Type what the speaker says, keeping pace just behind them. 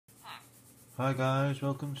Hi guys,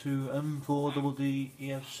 welcome to M4DD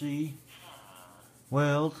EFC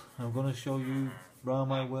world. I'm going to show you around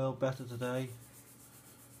my world better today.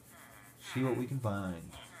 See what we can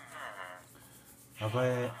find.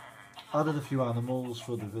 I've added a few animals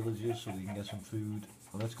for the villagers so they can get some food.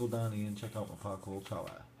 Well, let's go down here and check out my parkour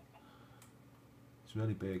tower. It's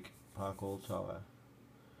really big, parkour tower.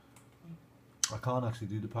 I can't actually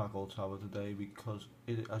do the parkour tower today because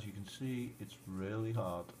as you can see, it's really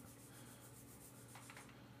hard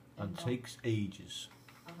and takes ages.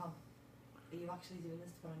 Are you actually doing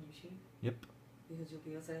this to put on YouTube? Yep. Because you'll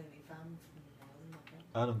be able to hear me fan.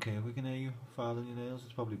 I don't care if we can hear you filing your nails.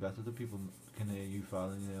 It's probably better that people can hear you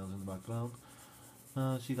filing your nails in the background.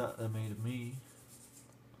 See that they're made of me.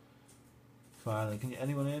 Filing. Can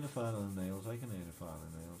anyone hear the filing nails? I can hear the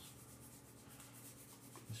filing nails.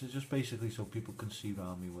 This is just basically so people can see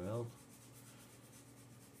around my world.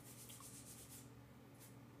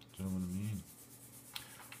 Do you know what I mean?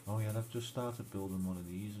 Oh yeah, I've just started building one of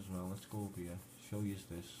these as well. Let's go over here. Show you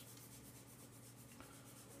this.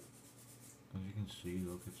 As you can see,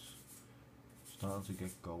 look, it's starting to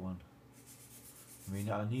get going. I mean,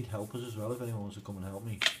 I need helpers as well if anyone wants to come and help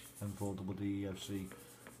me. M4DD EFC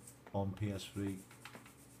on ps3.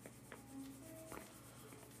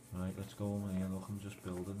 Right, let's go over here. Look, I'm just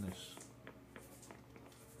building this.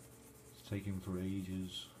 It's taking for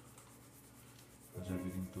ages, as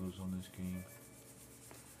everything does on this game.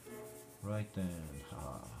 Right then,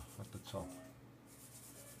 at the top.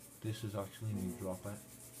 This is actually my dropper.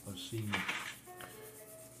 I've seen it.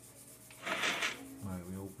 Right,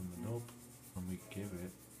 we open it up and we give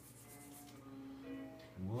it.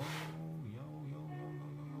 Whoa, yo.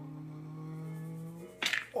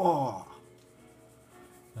 Oh!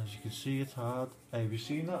 As you can see, it's hard. Hey, have you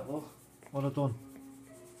seen that? Look what I've done.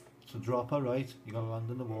 It's a dropper, right? You gotta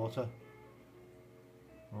land in the water.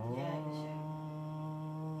 Oh.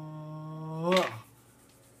 Yeah,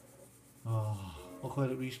 oh, look where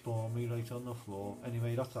it respawned me, right on the floor.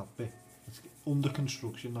 Anyway, that's that bit. It's under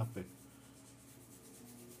construction, that bit.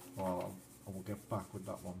 Oh, I will get back with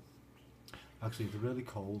that one. Actually, it's really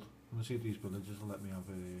cold. I'm gonna see if these villagers will let me have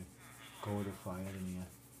a go with a fire in here.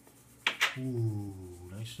 Ooh,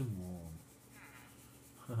 nice and warm.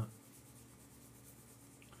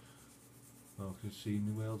 Well, you can see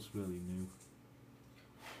my world's really new.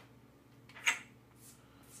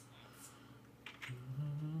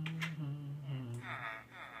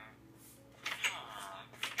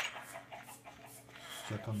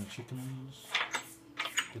 Check on the chickens.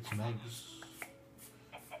 Get some eggs.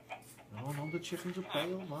 No, the chickens are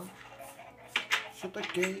pale, man. Shut the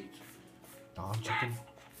gate. Darn chicken.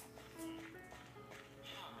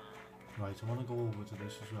 Right, I want to go over to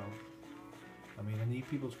this as well. I mean, I need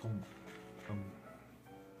people to come and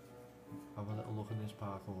have a little look in this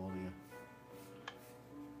parkour here.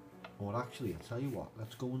 Or actually, I'll tell you what,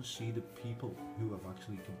 let's go and see the people who have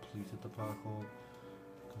actually completed the parkour.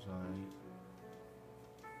 Because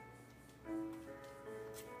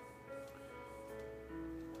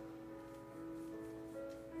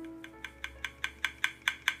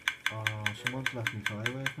someone's left me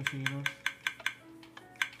firework machine on.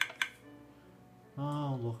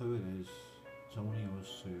 Oh, look who it is. It's only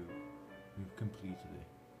us two who've completed it.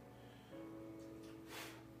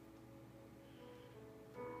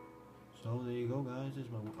 So there you go, guys. There's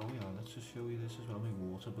my. Oh yeah, let's just show you this as well. My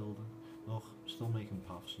water building. Look, I'm still making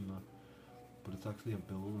paths and that, but it's actually a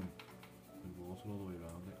building with water all the way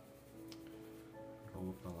around it. Go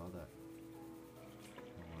up the ladder.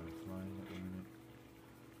 Oh, I'm flying at the minute.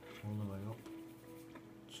 All the way up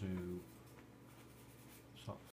to